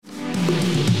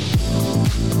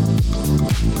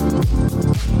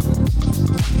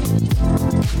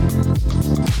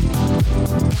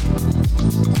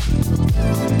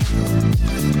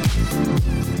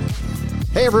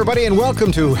everybody, and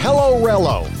welcome to Hello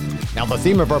Rello. Now, the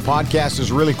theme of our podcast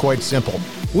is really quite simple.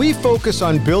 We focus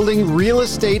on building real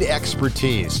estate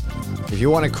expertise. If you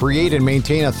want to create and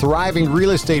maintain a thriving real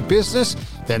estate business,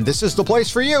 then this is the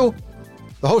place for you.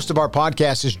 The host of our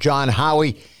podcast is John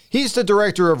Howie. He's the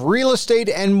director of real estate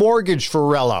and mortgage for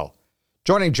Rello.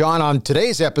 Joining John on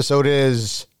today's episode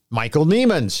is Michael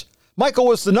Niemans. Michael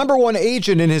was the number one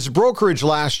agent in his brokerage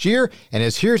last year and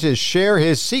is here to share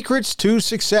his secrets to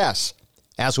success.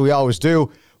 As we always do,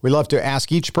 we love to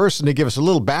ask each person to give us a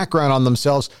little background on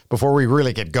themselves before we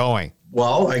really get going.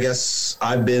 Well, I guess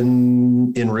I've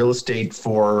been in real estate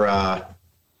for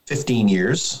 15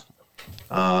 years,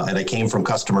 and I came from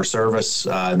customer service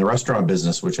in the restaurant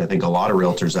business, which I think a lot of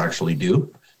realtors actually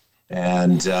do.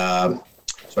 And so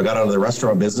I got out of the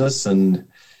restaurant business, and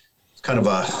it's kind of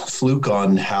a fluke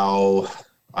on how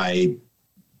I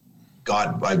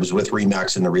was with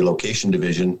RE/MAX in the relocation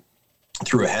division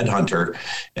through a headhunter,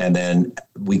 and then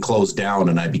we closed down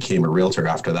and I became a realtor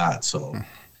after that. So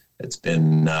it's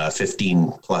been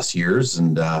 15 plus years,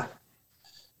 and my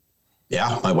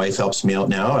wife helps me out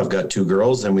now. I've got two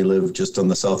girls and we live just on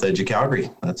the south edge of Calgary.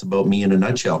 That's about me in a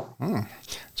nutshell.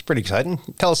 It's pretty exciting.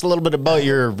 Tell us a little bit about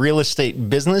your real estate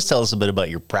business. Tell us a bit about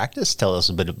your practice. Tell us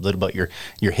a bit about your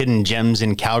hidden gems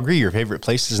in Calgary, your favorite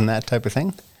places and that type of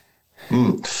thing.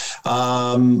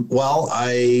 Well,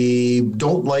 I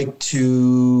don't like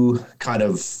to kind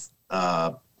of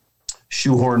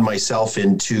shoehorn myself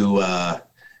into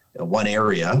one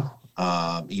area,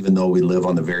 even though we live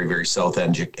on the very, very south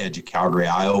edge of Calgary.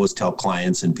 I always tell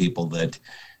clients and people that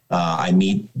I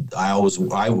meet,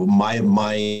 my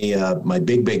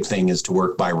big thing is to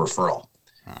work by referral.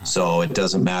 So it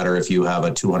doesn't matter if you have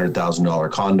a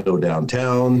 $200,000 condo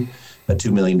downtown, a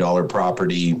 $2 million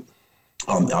property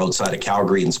outside of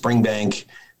Calgary and Springbank.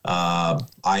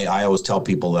 I always tell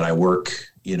people that I work,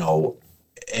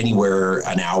 anywhere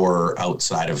an hour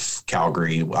outside of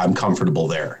Calgary, I'm comfortable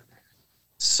there.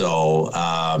 So,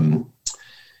 and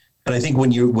I think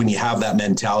when you have that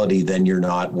mentality, then you're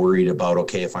not worried about,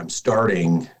 okay, if I'm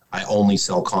starting, I only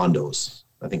sell condos.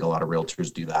 I think a lot of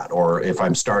realtors do that. Or if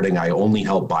I'm starting, I only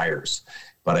help buyers.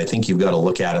 But I think you've got to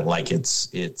look at it like it's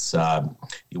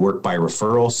you work by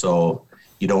referral. So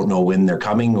you don't know when they're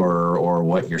coming or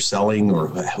what you're selling or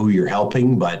who you're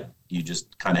helping, but you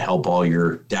just kind of help all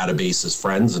your databases,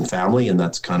 friends and family. And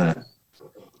that's kind of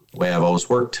the way I've always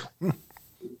worked.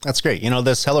 That's great.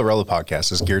 This Hello Rello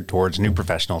podcast is geared towards new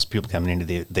professionals, people coming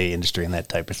into the industry and that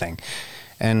type of thing.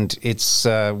 And it's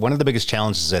one of the biggest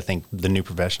challenges I think the new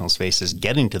professionals face is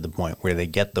getting to the point where they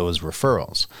get those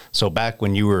referrals. So back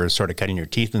when you were sort of cutting your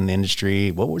teeth in the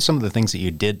industry, what were some of the things that you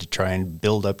did to try and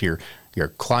build up your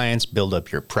clients, build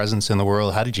up your presence in the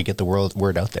world? How did you get the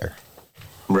word out there?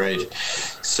 Right.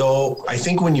 So I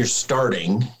think when you're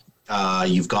starting,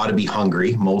 you've got to be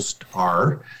hungry. Most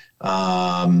are.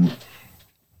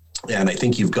 And I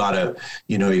think you've got to,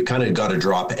 you kind of got to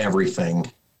drop everything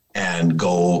and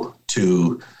go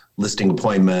to listing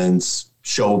appointments,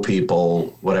 show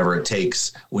people, whatever it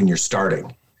takes when you're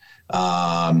starting.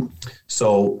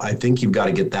 So I think you've got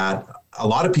to get that. A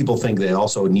lot of people think they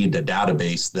also need a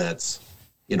database that's,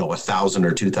 1,000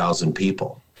 or 2,000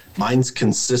 people. Mine's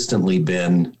consistently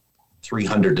been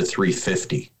 300 to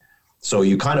 350. So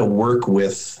you kind of work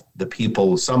with the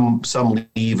people, some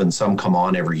leave and some come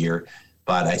on every year.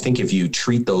 But I think if you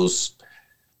treat those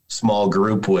small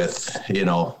group with,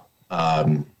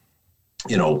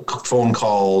 phone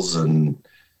calls and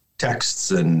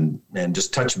texts and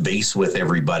just touch base with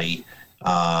everybody,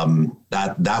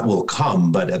 that will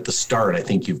come. But at the start, I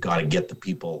think you've got to get the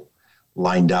people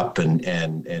lined up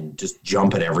and just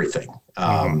jump at everything.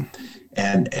 And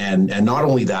not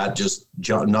only that,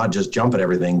 not just jump at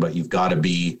everything, but you've got to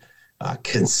be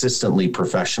consistently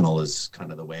professional is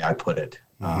kind of the way I put it.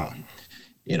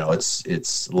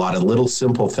 It's a lot of little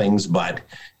simple things, but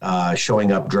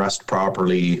showing up dressed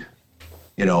properly,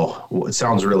 it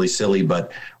sounds really silly,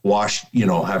 but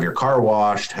have your car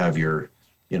washed, have your,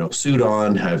 suit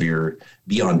on,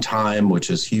 be on time, which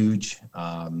is huge,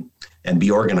 and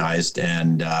be organized.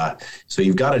 And so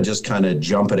you've got to just kind of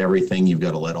jump at everything. You've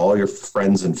got to let all your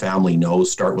friends and family know,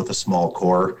 start with a small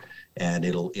core, and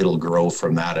it'll grow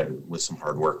from that with some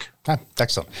hard work.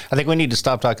 Excellent. I think we need to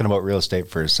stop talking about real estate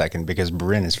for a second because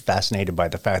Bryn is fascinated by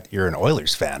the fact that you're an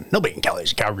Oilers fan. Nobody in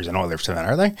Calgary's an Oilers fan,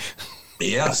 are they?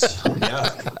 Yes. Yeah.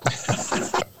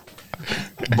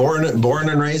 Born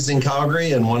and raised in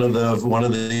Calgary, and one of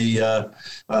the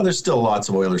there's still lots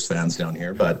of Oilers fans down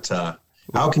here, but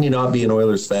how can you not be an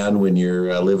Oilers fan when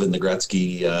you're live in the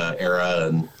Gretzky era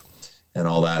and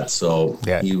all that? So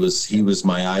yeah. He was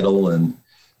my idol, and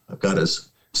I've got his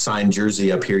signed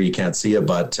jersey up here. You can't see it,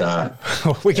 but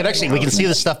we can see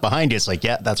the stuff behind you. It's like,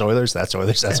 yeah, that's Oilers. That's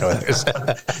Oilers. That's Oilers.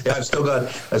 Yeah, I've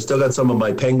still got some of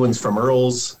my Penguins from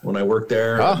Earl's when I worked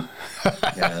there. Oh.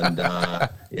 And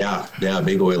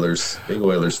big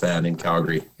Oilers fan in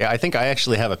Calgary. Yeah, I think I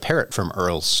actually have a parrot from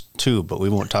Earl's too, but we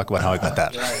won't talk about how I got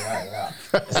that. Yeah.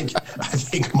 I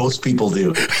think most people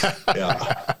do.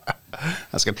 Yeah.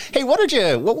 That's good. Hey, what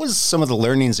was some of the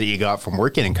learnings that you got from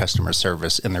working in customer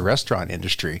service in the restaurant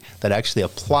industry that actually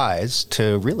applies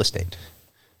to real estate?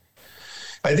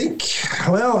 I think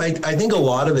a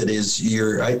lot of it is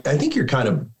I think you're kind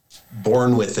of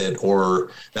born with it,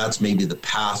 or that's maybe the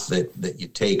path that you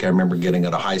take. I remember getting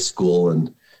out of high school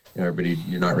and everybody,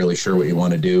 you're not really sure what you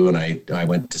want to do. And I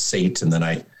went to SAIT, and then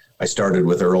I started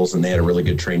with Earl's, and they had a really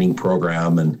good training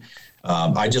program. And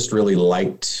I just really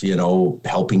liked,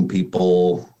 helping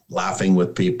people, laughing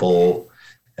with people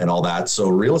and all that. So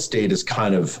real estate is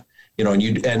kind of,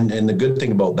 and the good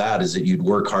thing about that is that you'd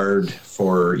work hard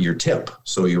for your tip.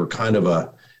 So you were kind of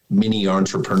a mini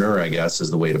entrepreneur, I guess, is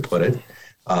the way to put it.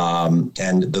 And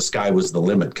the sky was the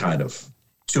limit, kind of,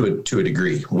 to a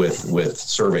degree with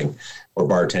serving or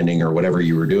bartending or whatever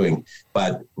you were doing.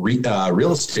 But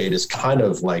real estate is kind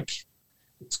of like,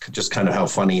 it's just kind of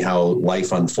how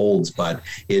life unfolds, but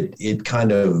it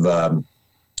kind of,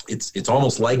 it's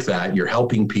almost like that. You're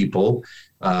helping people.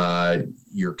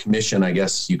 Your commission, I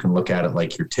guess you can look at it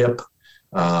like your tip.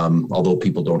 Although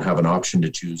people don't have an option to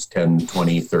choose 10,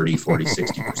 20, 30, 40,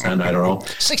 60%. I don't know.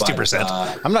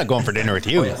 60%. I'm not going for dinner with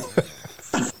you.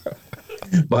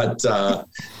 But so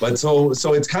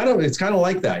it's kind of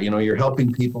like that. You're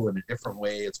helping people in a different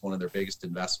way. It's one of their biggest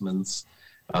investments.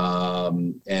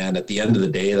 And at the end of the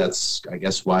day, that's, I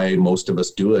guess, why most of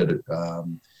us do it,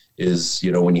 is,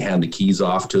 when you hand the keys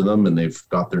off to them and they've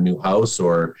got their new house,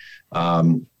 or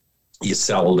you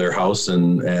sell their house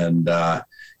and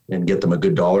get them a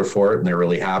good dollar for it, and they're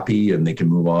really happy and they can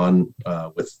move on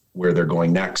with where they're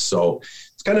going next. So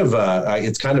it's kind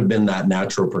of been that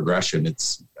natural progression.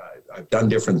 I've done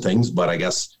different things, but I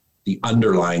guess the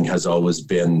underlying has always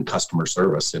been customer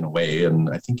service in a way. And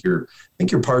I think you're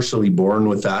partially born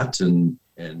with that, and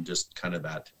just kind of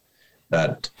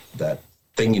that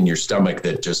thing in your stomach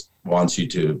that just wants you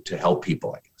to help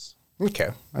people, I guess. Okay,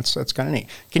 that's kind of neat.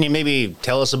 Can you maybe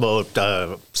tell us about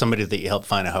somebody that you helped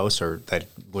find a house, or that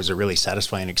was a really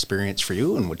satisfying experience for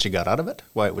you, and what you got out of it?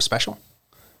 Why it was special?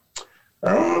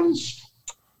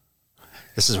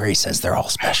 This is where he says they're all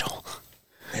special.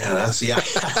 Yeah,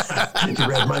 you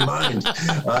read my mind.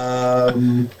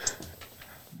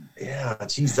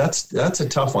 Geez, that's a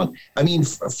tough one. I mean,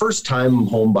 first time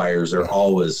home buyers are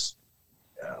always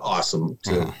awesome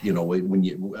to, when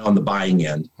you on the buying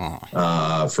end.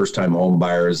 First time home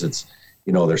buyers, it's,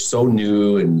 they're so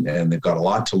new and they've got a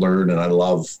lot to learn, and I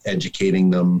love educating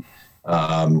them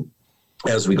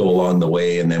as we go along the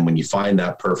way. And then when you find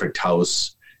that perfect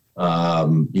house,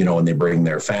 and they bring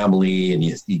their family and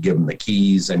you give them the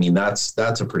keys, I mean, that's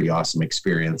a pretty awesome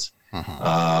experience.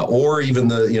 Or even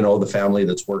the family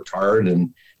that's worked hard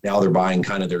and now they're buying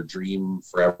kind of their dream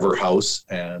forever house,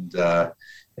 and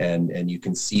you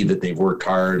can see that they've worked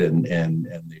hard and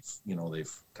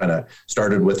they've kind of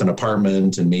started with an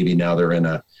apartment, and maybe now they're in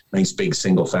a nice big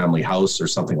single family house or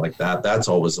something like that. That's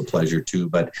always a pleasure too.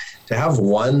 But to have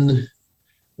one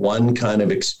kind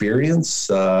of experience,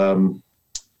 I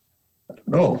don't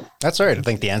know. That's all right. I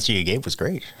think the answer you gave was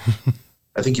great.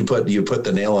 I think you put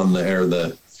the nail on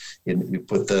you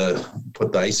put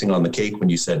the icing on the cake when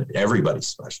you said everybody's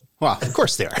special. Well, of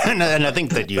course they are. And I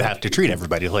think that you have to treat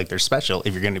everybody like they're special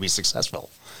if you're going to be successful.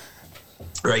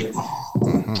 Right.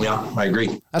 Mm-hmm. Yeah, I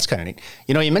agree. That's kind of neat.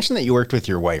 You mentioned that you worked with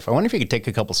your wife. I wonder if you could take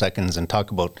a couple seconds and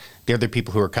talk about the other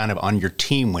people who are kind of on your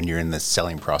team when you're in this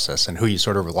selling process, and who you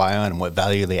sort of rely on and what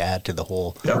value they add to the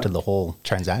whole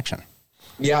transaction.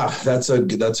 Yeah, that's a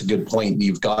good point.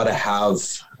 You've got to have,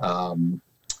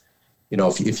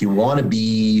 if you want to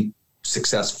be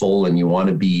successful and you want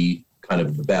to be kind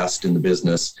of the best in the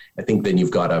business, I think then you've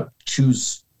got to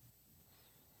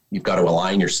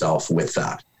align yourself with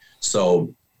that.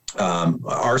 So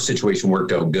our situation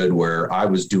worked out good where I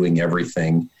was doing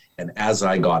everything. And as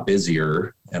I got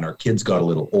busier and our kids got a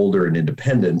little older and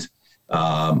independent,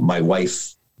 my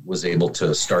wife was able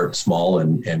to start small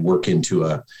and work into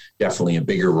definitely a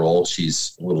bigger role.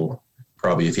 She's a little,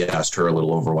 probably if you asked her, a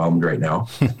little overwhelmed right now,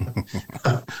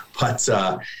 but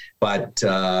so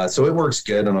it works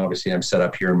good. And obviously I'm set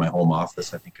up here in my home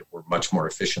office. I think we're much more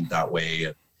efficient that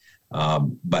way.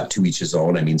 But to each his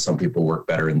own. I mean, some people work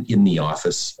better in the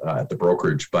office at the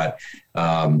brokerage, but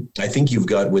I think you've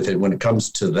got with it when it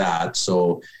comes to that.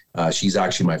 So she's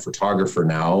actually my photographer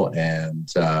now.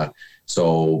 And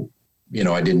So,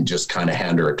 I didn't just kind of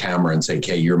hand her a camera and say,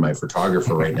 okay, you're my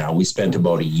photographer right now. We spent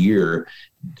about a year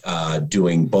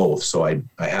doing both. So I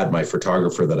had my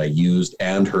photographer that I used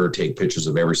and her take pictures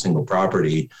of every single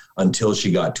property until she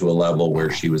got to a level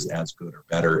where she was as good or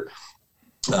better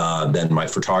than my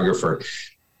photographer.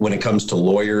 When it comes to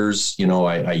lawyers,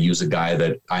 I use a guy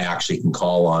that I actually can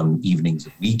call on evenings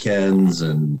and weekends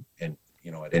and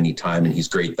at any time, and he's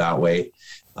great that way.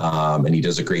 And he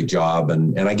does a great job,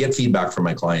 and I get feedback from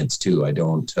my clients too. I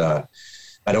don't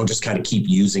just kind of keep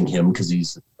using him because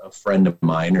he's a friend of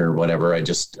mine or whatever.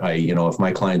 If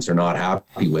my clients are not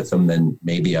happy with him, then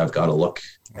maybe I've got to look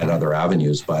at other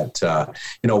avenues. But,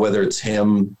 whether it's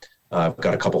him, I've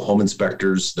got a couple home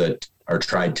inspectors that are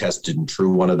tried, tested, and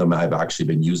true. One of them I've actually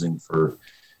been using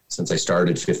since I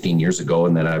started 15 years ago.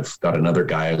 And then I've got another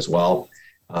guy as well.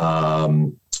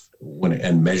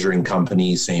 And measuring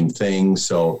company, same thing.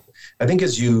 So I think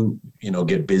as you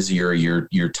get busier,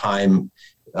 your time,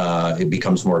 it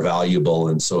becomes more valuable.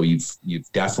 And so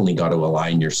you've definitely got to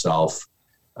align yourself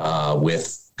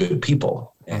with good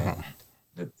people, and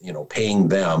paying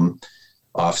them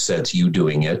offsets you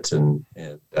doing it. And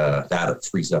that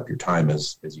frees up your time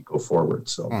as you go forward.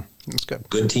 So that's good.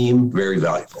 Good team, very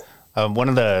valuable. One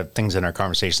of the things in our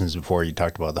conversations before, you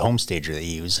talked about the home stager that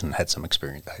you use and had some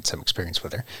experience. I had some experience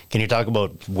with her. Can you talk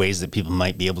about ways that people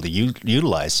might be able to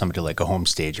utilize somebody like a home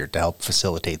stager to help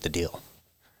facilitate the deal?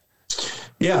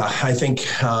 Yeah, I think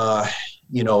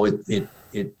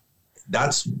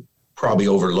that's probably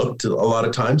overlooked a lot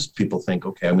of times. People think,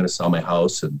 okay, I'm going to sell my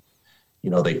house, and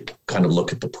they kind of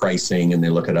look at the pricing and they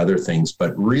look at other things.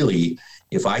 But really,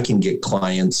 if I can get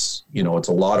clients, it's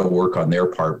a lot of work on their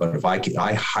part. But if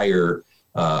I hire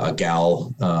a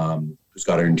gal who's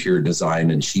got her interior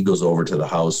design, and she goes over to the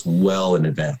house well in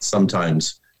advance,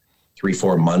 sometimes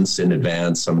 3-4 months in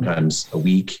advance, sometimes a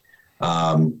week,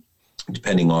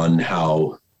 depending on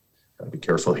how, gotta be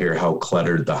careful here, how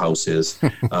cluttered the house is.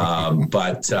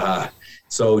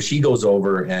 So she goes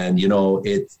over, and,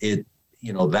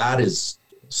 that is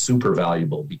super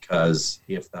valuable, because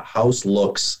if the house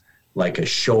looks like a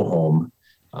show home,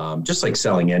 just like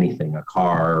selling anything, a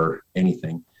car, or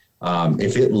anything,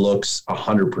 if it looks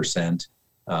 100%,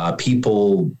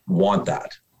 people want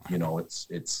that.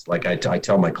 It's like I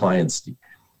tell my clients,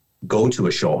 go to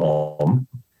a show home,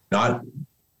 not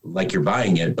like you're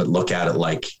buying it, but look at it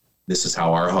like this is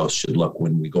how our house should look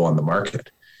when we go on the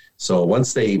market. So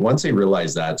once they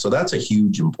realize that, so that's a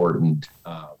huge important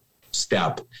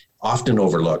step, often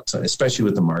overlooked, especially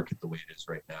with the market the way it is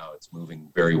right now. It's moving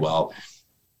very well.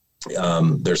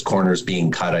 There's corners being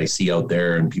cut, I see out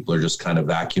there, and people are just kind of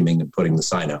vacuuming and putting the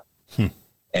sign up.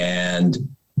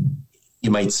 And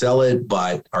you might sell it,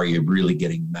 but are you really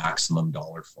getting maximum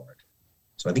dollar for it?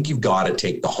 So I think you've got to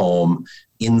take the home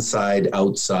inside,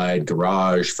 outside,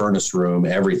 garage, furnace room,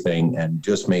 everything, and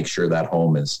just make sure that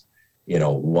home is,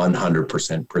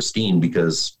 100% pristine,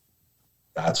 because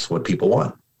that's what people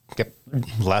want. Yep.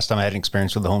 Last time I had an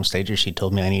experience with the home stager, she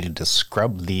told me I needed to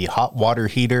scrub the hot water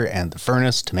heater and the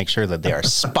furnace to make sure that they are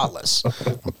spotless.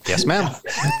 Yes, ma'am.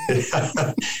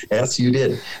 Yes, you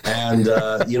did. And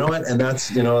you know what? And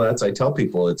that's I tell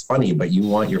people, it's funny, but you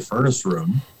want your furnace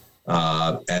room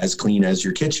as clean as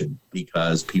your kitchen,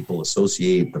 because people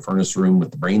associate the furnace room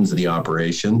with the brains of the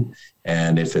operation.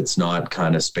 And if it's not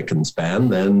kind of spick and span,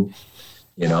 then,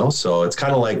 so it's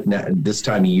kind of like this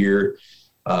time of year,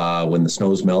 when the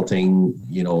snow's melting,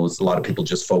 a lot of people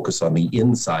just focus on the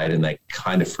inside, and they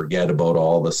kind of forget about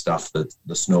all the stuff that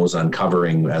the snow's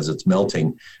uncovering as it's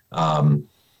melting,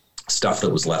 stuff that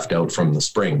was left out from the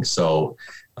spring. So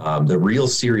the real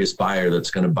serious buyer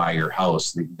that's going to buy your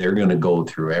house, they're going to go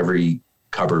through every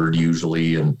cupboard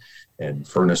usually, and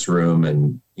furnace room,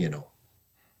 and,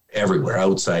 everywhere,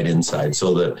 outside, inside.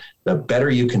 So the better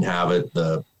you can have it,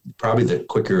 probably the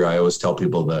quicker, I always tell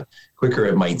people, the quicker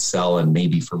it might sell, and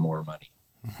maybe for more money.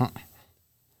 Mm-hmm.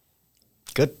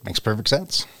 Good. Makes perfect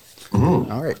sense.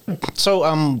 Mm-hmm. All right. So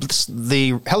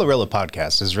the Hellarilla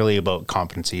podcast is really about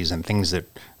competencies and things that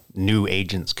new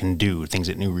agents can do, things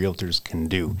that new realtors can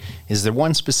do. Is there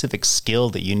one specific skill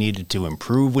that you needed to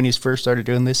improve when you first started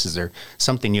doing this? Is there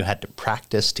something you had to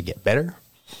practice to get better?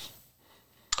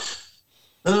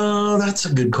 That's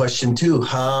a good question too.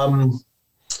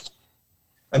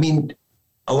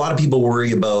 A lot of people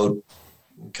worry about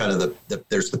kind of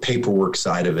there's the paperwork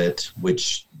side of it,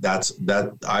 which that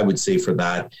I would say for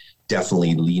that,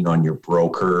 definitely lean on your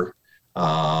broker.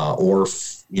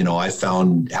 I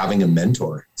found having a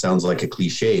mentor, sounds like a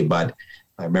cliche, but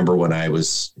I remember when I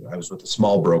was with a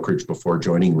small brokerage before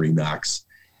joining RE/MAX,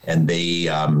 and they,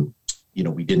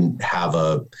 we didn't have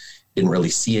didn't really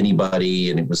see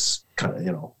anybody, and it was kind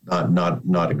of,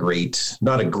 not a great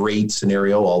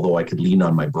scenario, although I could lean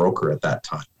on my broker at that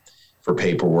time for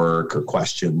paperwork or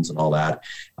questions and all that.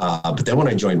 But then when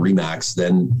I joined Remax,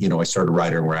 then, I started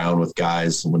riding around with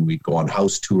guys when we'd go on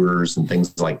house tours and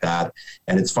things like that.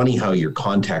 And it's funny how your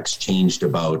context changed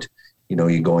about, you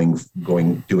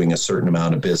doing a certain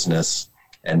amount of business,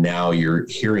 and now you're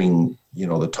hearing,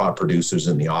 the top producers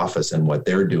in the office and what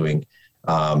they're doing.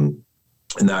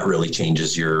 And that really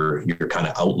changes your kind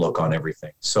of outlook on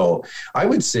everything. So I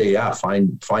would say,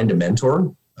 find a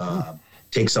mentor,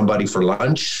 take somebody for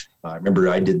lunch. I remember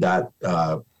I did that.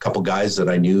 A couple guys that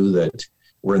I knew that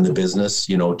were in the business,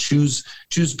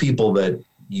 choose people that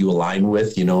you align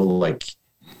with,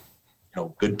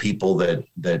 good people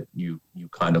that you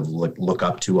kind of look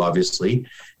up to, obviously,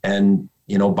 and,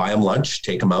 buy them lunch,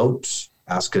 take them out,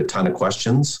 ask a ton of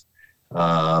questions.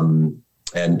 And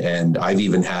I've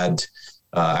even had,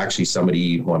 actually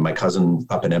somebody, my cousin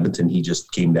up in Edmonton, he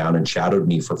just came down and shadowed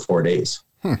me for 4 days.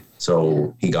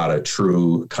 So he got a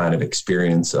true kind of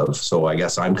experience so I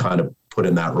guess I'm kind of put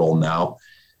in that role now.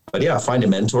 But yeah, find a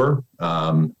mentor,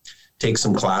 take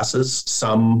some classes.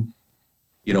 Some,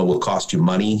 will cost you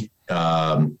money,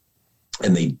 and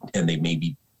they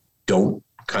maybe don't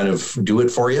kind of do it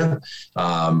for you.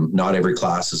 Not every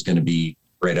class is going to be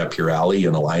right up your alley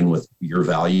and align with your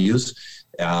values,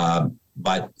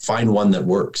 but find one that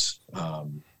works.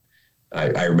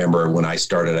 I remember when I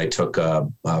started, I took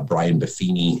Brian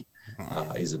Buffini.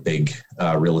 He's a big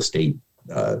real estate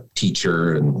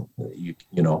teacher, and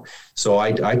so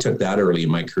I took that early in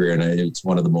my career, and it's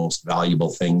one of the most valuable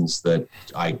things that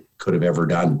I could have ever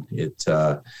done.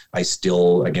 I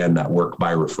still, again, that work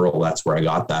by referral, that's where I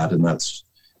got that, and that's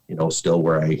still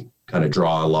where I kind of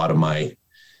draw a lot of my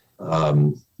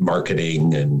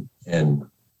marketing and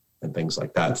things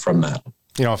like that from that.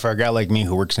 For a guy like me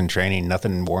who works in training,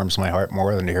 nothing warms my heart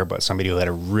more than to hear about somebody who had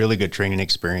a really good training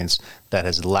experience that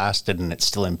has lasted and it's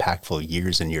still impactful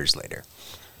years and years later.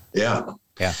 Yeah.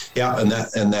 And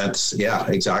that's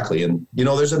exactly. And,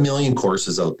 there's a million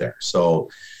courses out there. So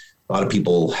a lot of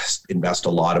people invest a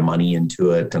lot of money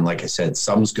into it. And like I said,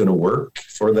 some's going to work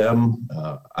for them.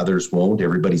 Others won't.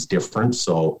 Everybody's different.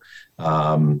 So,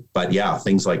 but yeah,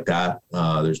 things like that.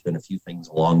 There's been a few things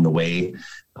along the way,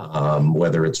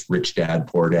 whether it's Rich Dad,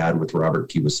 Poor Dad with Robert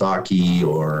Kiyosaki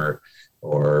or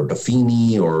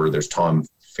Buffini, or there's Tom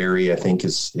Ferry, I think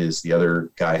is the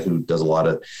other guy who does a lot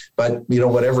of, but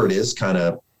whatever it is, kind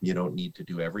of, you don't need to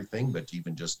do everything, but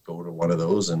even just go to one of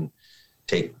those and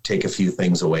take a few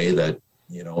things away that,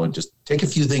 and just take a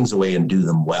few things away and do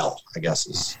them well, I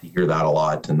guess you hear that a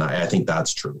lot. And I think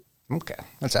that's true. Okay.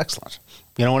 That's excellent.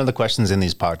 One of the questions in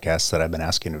these podcasts that I've been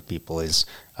asking of people is,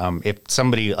 if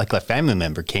somebody like a family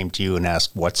member came to you and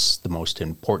asked, what's the most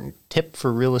important tip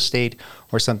for real estate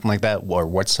or something like that, or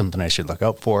what's something I should look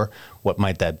out for, what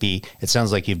might that be? It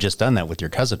sounds like you've just done that with your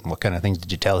cousin. What kind of things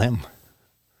did you tell him?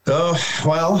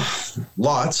 Well,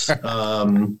 lots.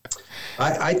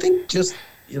 I think just,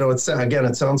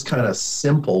 it sounds kind of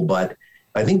simple, but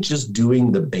I think just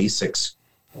doing the basics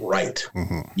right,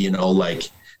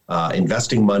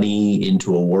 investing money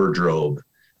into a wardrobe,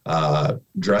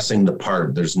 dressing the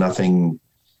part. There's nothing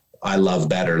I love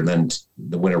better than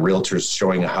when a realtor's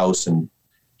showing a house and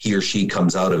he or she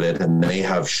comes out of it and they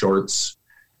have shorts,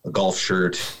 a golf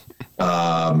shirt,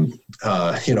 and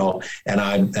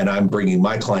I'm bringing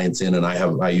my clients in, and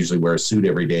I usually wear a suit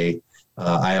every day.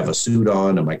 I have a suit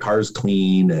on and my car's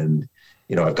clean, and,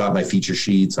 I've got my feature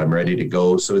sheets, I'm ready to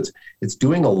go. So it's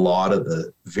doing a lot of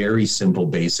the very simple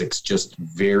basics, just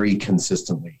very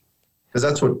consistently, because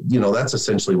that's what, that's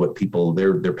essentially what people,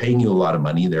 they're paying you a lot of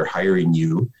money. They're hiring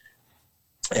you.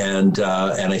 And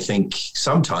I think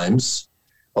sometimes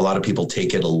a lot of people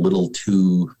take it a little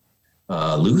too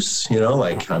loose,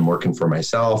 like I'm working for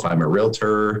myself. I'm a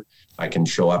realtor. I can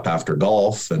show up after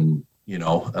golf and,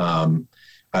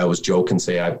 I always joke and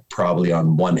say I've probably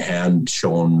on one hand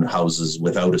shown houses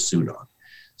without a suit on.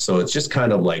 So it's just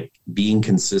kind of like being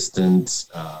consistent,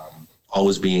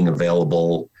 always being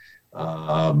available.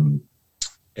 And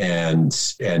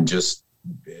just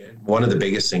one of the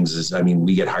biggest things is,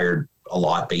 we get hired a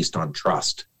lot based on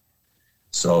trust.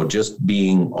 So just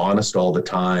being honest all the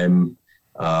time,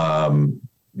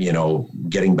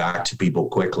 getting back to people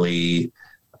quickly,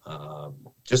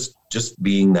 just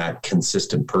being that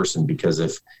consistent person, because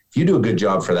if you do a good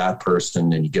job for that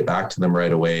person and you get back to them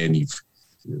right away and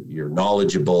you're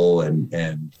knowledgeable and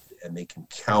they can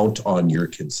count on your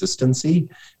consistency,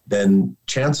 then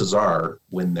chances are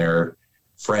when their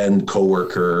friend,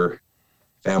 coworker,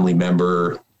 family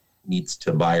member needs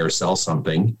to buy or sell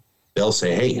something, they'll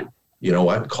say, hey, you know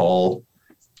what, call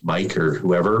Mike or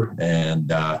whoever,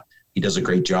 and he does a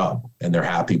great job, and they're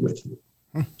happy with you.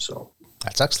 So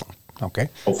that's excellent. Okay.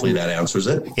 Hopefully that answers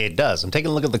it. It does. I'm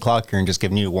taking a look at the clock here and just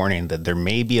giving you a warning that there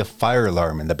may be a fire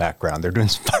alarm in the background. They're doing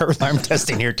some fire alarm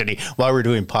testing here today while we're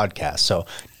doing podcasts. So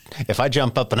if I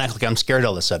jump up and act like I'm scared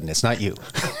all of a sudden, it's not you.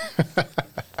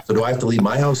 So do I have to leave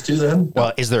my house too then?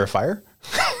 Well, is there a fire?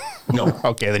 No.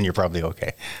 Okay, then you're probably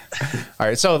okay. All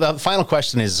right. So the final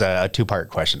question is a two-part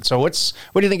question. So what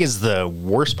do you think is the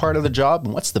worst part of the job,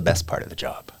 and what's the best part of the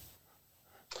job?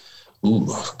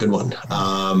 Ooh, good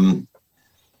one.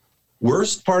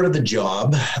 Worst part of the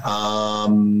job.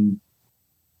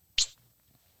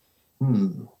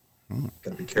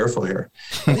 Gotta be careful here.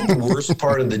 I think the worst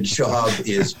part of the job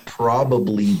is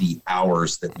probably the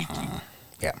hours that we keep.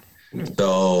 Yeah.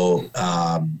 So,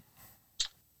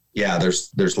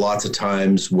 there's lots of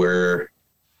times where,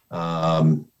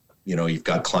 you've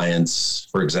got clients,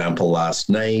 for example, last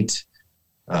night,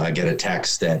 get a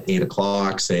text at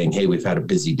 8:00 saying, "Hey, we've had a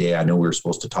busy day. I know we were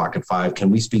supposed to talk at 5.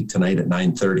 Can we speak tonight at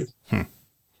 9:30?"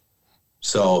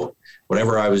 So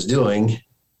whatever I was doing,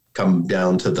 come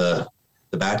down to the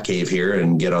bat cave here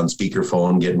and get on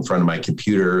speakerphone, get in front of my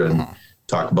computer and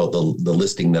talk about the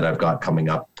listing that I've got coming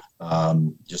up.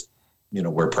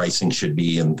 Where pricing should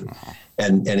be. And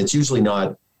it's usually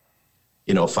not,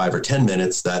 5 or 10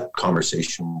 minutes. That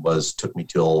conversation took me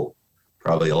till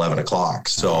probably 11 o'clock.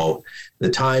 So the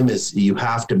time you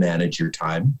have to manage your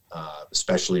time,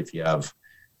 especially if you have,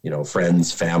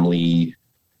 friends, family.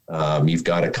 You've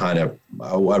got to kind of,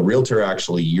 a realtor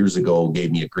actually years ago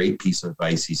gave me a great piece of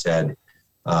advice. He said,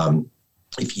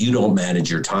 if you don't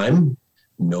manage your time,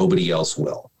 nobody else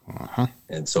will.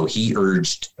 And so he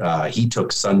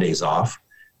took Sundays off,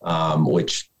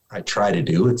 which I try to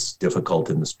do. It's difficult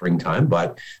in the springtime,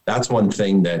 but that's one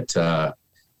thing that,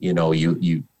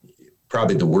 you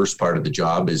probably the worst part of the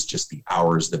job is just the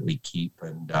hours that we keep.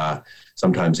 And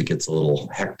sometimes it gets a little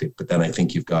hectic, but then I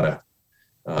think you've got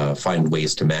to find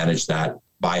ways to manage that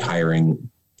by hiring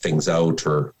things out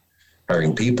or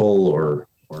hiring people or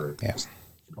yeah.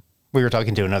 We were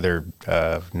talking to another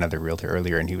realtor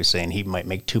earlier, and he was saying he might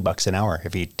make $2 an hour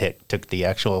if he took the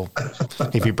actual,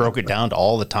 if he broke it down to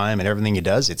all the time and everything he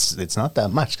does. It's not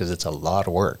that much because it's a lot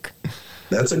of work.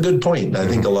 That's a good point. I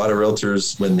think a lot of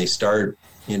realtors, when they start,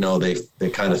 they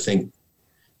kind of think,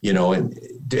 and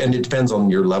it depends on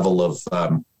your level of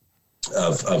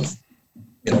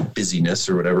busyness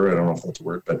or whatever. I don't know if that's a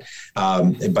word, but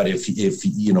if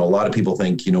a lot of people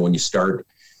think, when you start,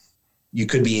 you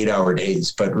could be 8-hour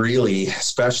days, but really,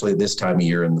 especially this time of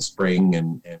year in the spring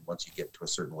and once you get to a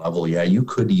certain level, you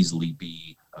could easily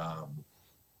be,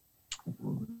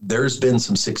 there's been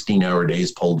some 16-hour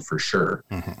days pulled for sure.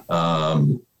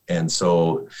 And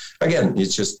so again,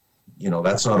 it's just,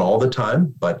 that's not all the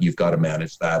time, but you've got to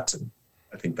manage that. And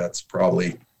I think that's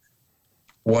probably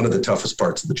one of the toughest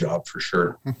parts of the job for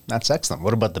sure. That's excellent.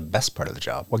 What about the best part of the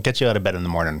job? What gets you out of bed in the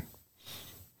morning?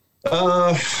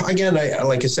 Again,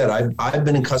 like I said, I've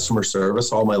been in customer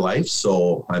service all my life,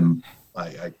 so I'm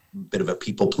a bit of a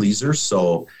people pleaser.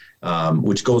 So,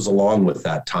 which goes along with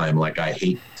that time. Like I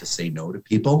hate to say no to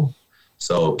people.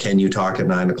 So can you talk at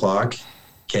 9 o'clock?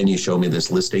 Can you show me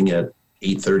this listing at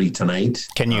 8:30 tonight?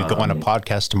 Can you go on a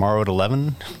podcast tomorrow at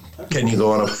 11? Can you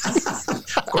go on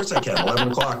of course I can.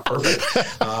 11 o'clock. Perfect.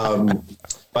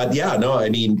 But yeah, no, I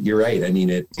mean, you're right. I mean,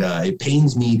 it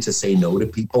pains me to say no to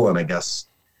people. And I guess,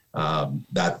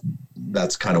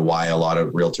 that's kind of why a lot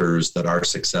of realtors that are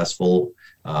successful,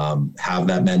 have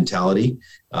that mentality.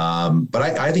 But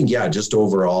I think, just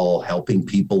overall helping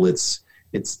people,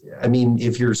 I mean,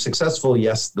 if you're successful,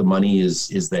 yes, the money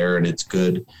is there and it's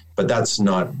good, but that's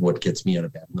not what gets me out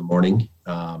of bed in the morning.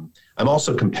 I'm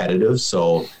also competitive.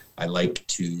 So I like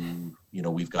to,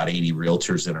 we've got 80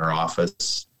 realtors in our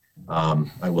office.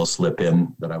 I will slip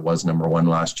in that I was number one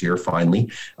last year,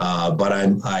 finally. But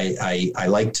I'm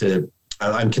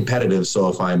competitive. So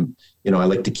if I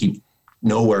like to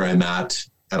know where I'm at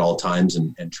all times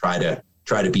and try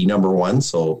to be number one.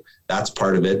 So that's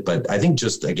part of it. But I think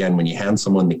just, again, when you hand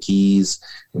someone the keys,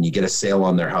 when you get a sale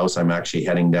on their house, I'm actually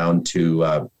heading down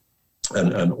to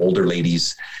an older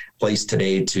lady's place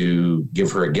today to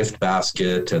give her a gift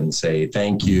basket and say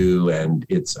thank you. And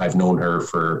I've known her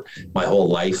for my whole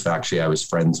life. Actually, I was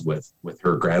friends with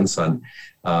her grandson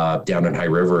down in High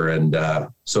River. And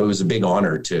so it was a big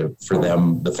honor for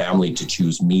them, the family, to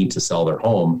choose me to sell their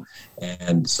home.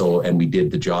 And we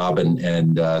did the job.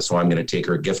 And so I'm going to take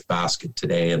her a gift basket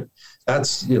today. And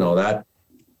that's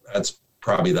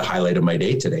probably the highlight of my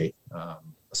day today.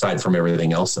 aside from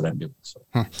everything else that I'm doing. So.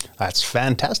 That's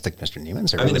fantastic, Mr.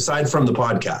 Neiman. I mean, aside from the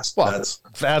podcast. Well,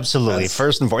 absolutely.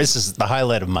 First and foremost, this is the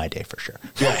highlight of my day for sure.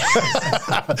 Yeah.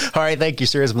 All right. Thank you,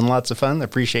 sir. It's been lots of fun. I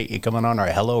appreciate you coming on our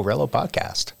Hello Rello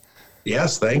podcast.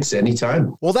 Yes, thanks.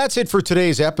 Anytime. Well, that's it for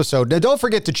today's episode. Now, don't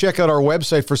forget to check out our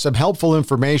website for some helpful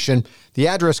information. The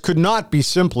address could not be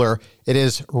simpler. It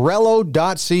is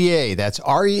rello.ca. That's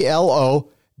RELO.ca.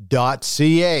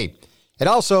 And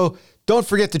also, don't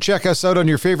forget to check us out on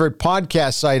your favorite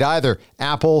podcast site, either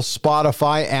Apple,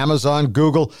 Spotify, Amazon,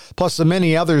 Google, plus the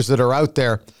many others that are out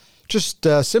there. Just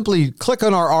simply click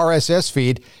on our RSS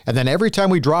feed, and then every time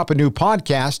we drop a new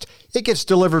podcast, it gets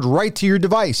delivered right to your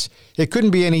device. It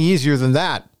couldn't be any easier than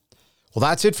that. Well,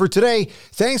 that's it for today.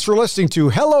 Thanks for listening to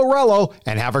Hello Rello,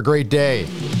 and have a great day.